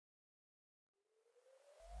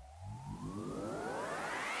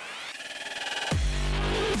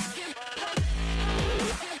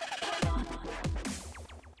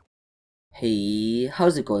Hey,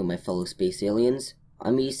 how's it going my fellow space aliens?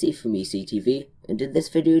 I'm EC from EceeTV, and in this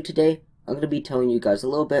video today, I'm going to be telling you guys a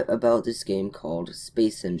little bit about this game called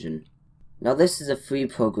SpaceEngine. Now this is a free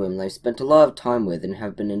program that I've spent a lot of time with and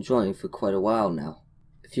have been enjoying for quite a while now.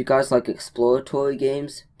 If you guys like exploratory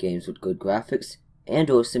games, games with good graphics, and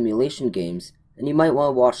or simulation games, then you might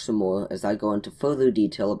want to watch some more as I go into further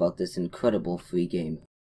detail about this incredible free game.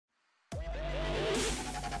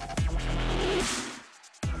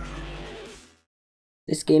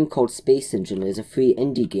 This game called SpaceEngine is a free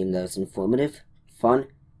indie game that is informative, fun,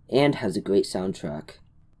 and has a great soundtrack.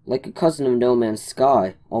 Like a cousin of No Man's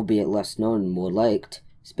Sky, albeit less known and more liked,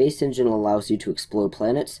 SpaceEngine allows you to explore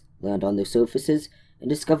planets, land on their surfaces, and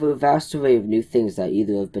discover a vast array of new things that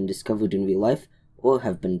either have been discovered in real life or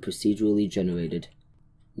have been procedurally generated.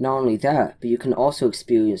 Not only that, but you can also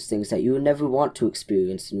experience things that you would never want to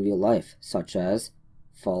experience in real life, such as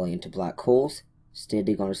falling into black holes,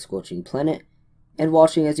 standing on a scorching planet, and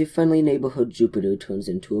watching as your friendly neighborhood Jupiter turns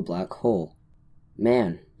into a black hole.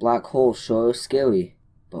 Man, black holes sure are scary.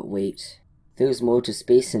 But wait, there's more to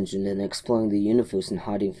SpaceEngine than exploring the universe and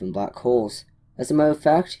hiding from black holes. As a matter of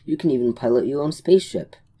fact, you can even pilot your own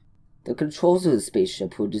spaceship. The controls of the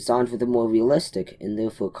spaceship were designed with a more realistic and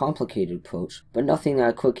therefore complicated approach, but nothing that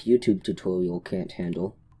a quick YouTube tutorial can't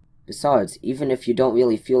handle. Besides, even if you don't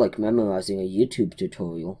really feel like memorizing a YouTube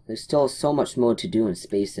tutorial, there's still so much more to do in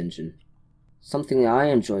SpaceEngine. Something that I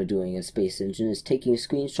enjoy doing in SpaceEngine is taking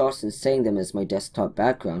screenshots and setting them as my desktop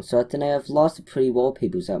background so that then I have lots of pretty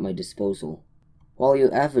wallpapers at my disposal. While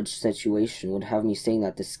your average situation would have me saying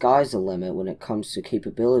that the sky's the limit when it comes to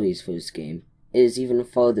capabilities for this game, it is even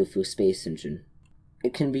farther for SpaceEngine.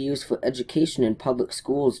 It can be used for education in public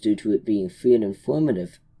schools due to it being free and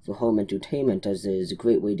informative, for home entertainment as it is a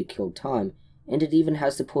great way to kill time, and it even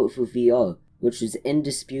has support for VR, which is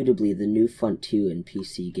indisputably the new frontier in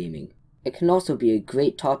PC gaming. It can also be a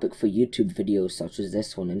great topic for YouTube videos such as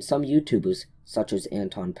this one, and some YouTubers, such as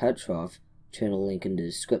Anton Petrov, channel link in the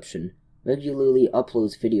description, regularly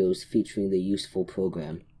uploads videos featuring the useful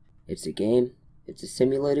program. It's a game, it's a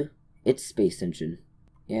simulator, it's SpaceEngine.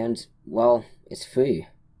 And, well, it's free.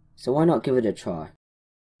 So why not give it a try?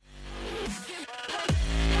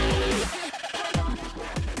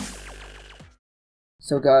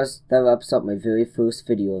 So guys, that wraps up my very first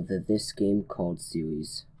video of the This Game Called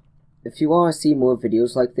series. If you want to see more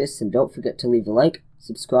videos like this, then don't forget to leave a like,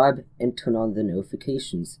 subscribe, and turn on the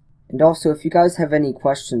notifications. And also, if you guys have any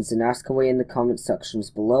questions, then ask away in the comment sections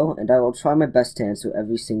below, and I will try my best to answer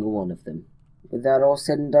every single one of them. With that all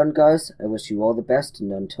said and done guys, I wish you all the best,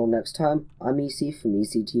 and until next time, I'm EC from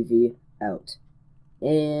EceeTV, out.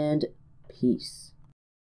 And peace.